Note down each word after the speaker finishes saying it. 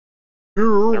Here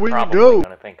They're we probably go.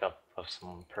 gonna think of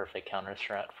some perfect counter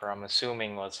strat for I'm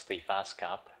assuming was the fast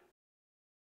cap.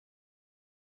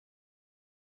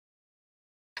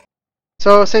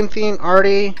 So same thing,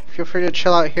 Artie. Feel free to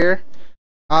chill out here.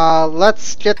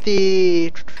 Let's get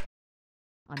the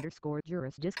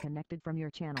 _Juris disconnected from your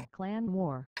channel. Clan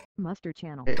War. Muster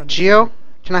channel. Geo.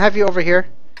 Can I have you over here?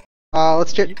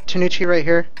 Let's get Tanucci right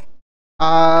here.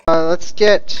 Let's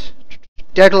get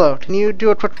Deglo. Can you do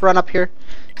a quick run up here?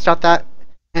 Stop that.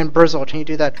 And Burzel, can you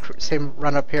do that same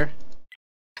run up here?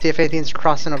 See if anything's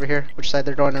crossing over here, which side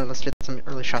they're going, and let's get some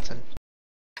early shots in.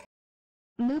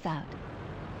 Move out.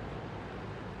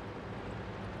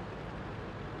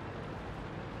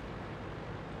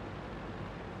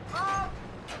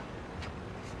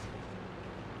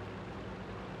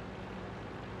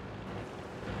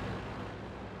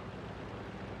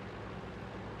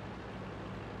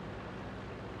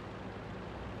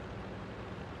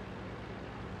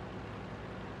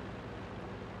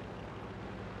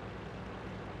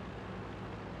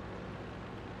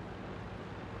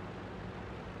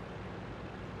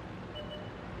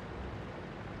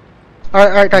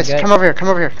 Alright guys, come over here, come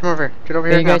over here, come over here. Get over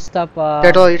here you now. guys stop,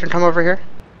 Deglo, you can come over here.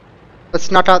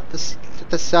 Let's knock out this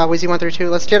Wheezy 132.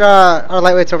 Let's get our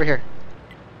lightweights over here.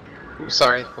 Ooh,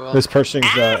 sorry. Well, This Pershing's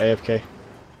AFK.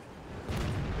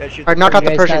 Alright, knock out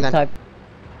the Pershing then.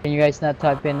 Can you guys not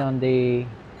type in on the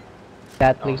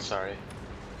chat, Oh, please? sorry.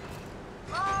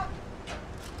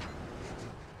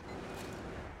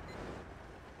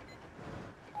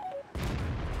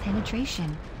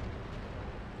 Penetration.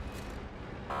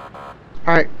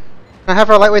 Alright. Can I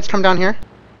have our lightweights come down here?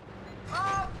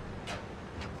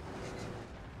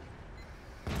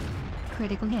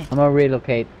 Critical hit. I'm gonna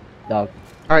relocate, dog.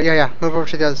 Alright, yeah. Move over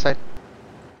to the other side.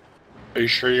 are you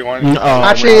sure you want?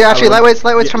 Actually,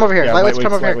 lightweights, come over here. Yeah, lightweights,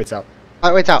 come over here. Lightweights out.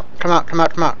 Lightweights out. Come out, come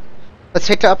out, come out. Let's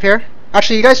take it up here.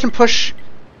 Actually, you guys can push.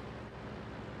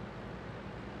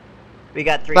 We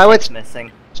got 3 Lightweights hits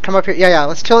missing. Just come up here. Yeah.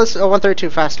 Let's kill this 132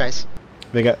 fast, guys.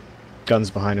 They got guns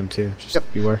behind him too.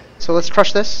 Just beware. So let's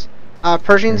crush this.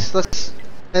 Pershings, let's.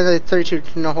 And the 32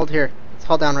 can hold here. Let's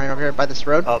hold down right over here by this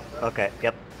road. Oh, okay,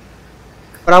 yep.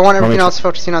 But I want everything else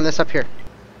focusing on this up here.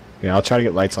 Yeah, I'll try to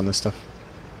get lights on this stuff.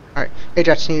 Alright.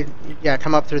 Ajax, can you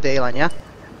come up through the A line, yeah?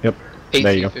 Yep. There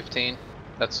you go. 1815.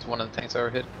 That's one of the tanks I ever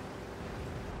hit.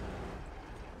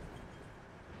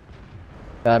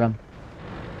 Got him.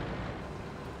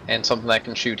 And something that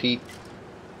can shoot heat.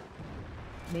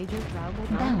 Major travel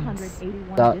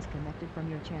 981 Stop. disconnected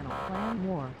from your channel. Clan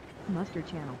War. Muster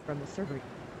channel from the server.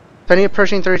 So I need a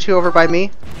Pershing 32 over by me.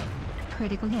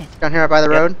 Critical hit. Down here by the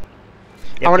road.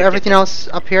 Yep, I want yep, everything yep. else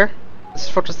up here. Let's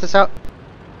focus this out.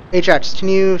 Ajax, can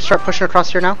you start pushing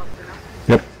across here now?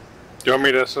 Do you want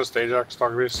me to assist Ajax,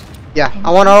 Dog Beast? Yeah,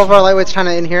 I want all of our lightweights kind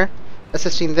of in here,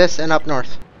 assisting this and up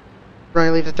north. We're going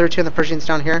to leave the 32 and the Pershings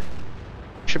down here.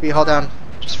 Should be hauled down.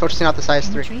 Just focusing out the size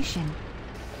 3. Penetration.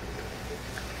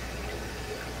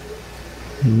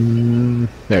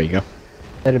 There you go.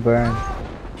 Let it burn.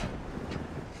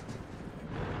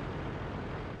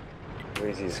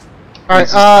 Alright,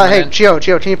 Wheezy's coming hey, in. Geo,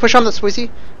 can you push on the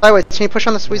Sweezy? Lightweights, can you push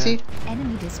on the Sweezy?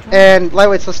 Enemy destroyed. And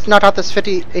lightweights, let's knock out this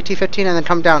 50 AT-15 and then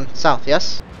come down south,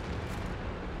 yes?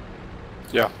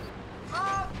 Yeah.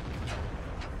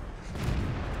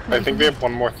 I think they have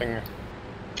one more thing.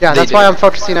 Yeah, They that's do. why I'm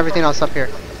focusing everything else up here.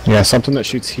 Yeah, something that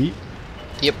shoots heat.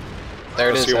 Yep. There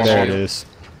it I is. see one There more. it is.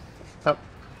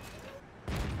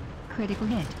 Critical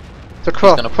hit. So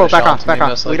cool, gonna cool, push back on off, to me, back off.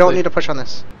 most We don't likely. need to push on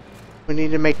this. We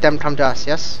need to make them come to us,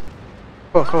 yes?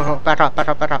 Cool, back off. You're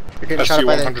getting shot at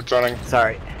by the... SC-100 running.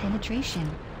 Sorry.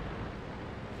 Penetration.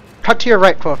 Cut to your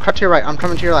right, Quill, cut to your right. I'm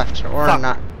coming to your left, or Fuck.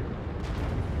 not.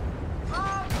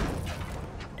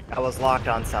 I was locked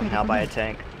on somehow by a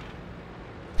tank.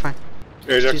 Fine.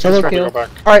 Ajax is Double trying to kill. go back.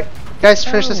 Alright, guys,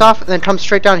 finish this off, and then come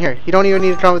straight down here. You don't even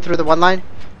need to go through the one line.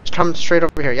 Just come straight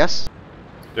over here, yes?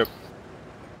 Yep.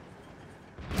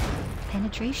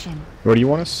 Penetration. Where do you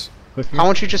want us? With me? I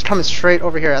want you just come straight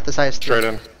over here at the size 3. Straight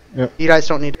in. You guys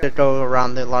don't need to go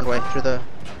around the long way through the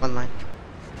one line.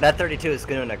 That 32 is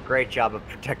doing a great job of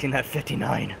protecting that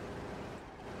 59.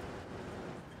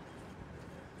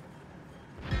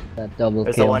 That double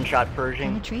There's a kill. one-shot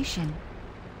Pershing. Penetration.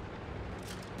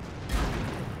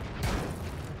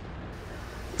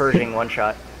 Pershing,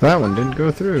 one-shot. That one didn't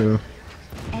go through.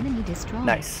 Enemy destroyed.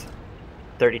 Nice.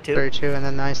 32. 32, and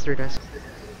then nice 3 guys.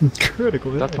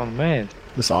 Critical hit. That one made.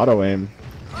 This auto aim.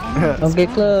 Enemy Don't get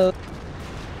close.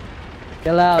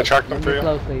 Chill out. I tracked them Don't get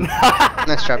for you. close, please.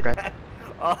 Nice job, guys.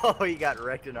 Oh, he got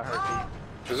wrecked in a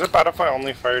heartbeat. Is it bad if I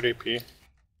only fired AP?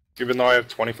 Even though I have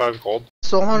 25 gold?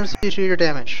 So long as you do your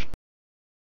damage.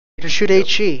 You can shoot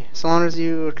HE, as long as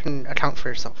you can account for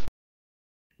yourself.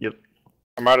 Yep.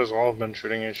 I might as well have been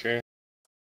shooting HE.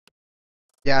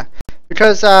 Yeah,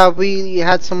 because we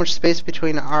had so much space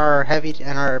between our heavy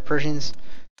and our Persians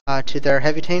to their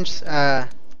heavy tanks,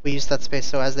 we used that space,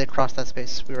 so as they crossed that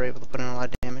space, we were able to put in a lot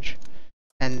of damage.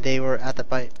 And they were at the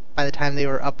by the time they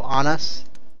were up on us,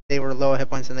 they were low hit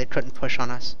points and they couldn't push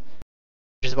on us.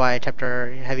 Which is why I kept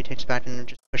our heavy tanks back and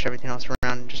just pushed everything else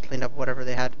around and just cleaned up whatever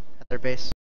they had at their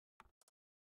base.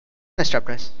 Nice job,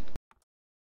 guys.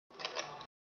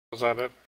 Was that it?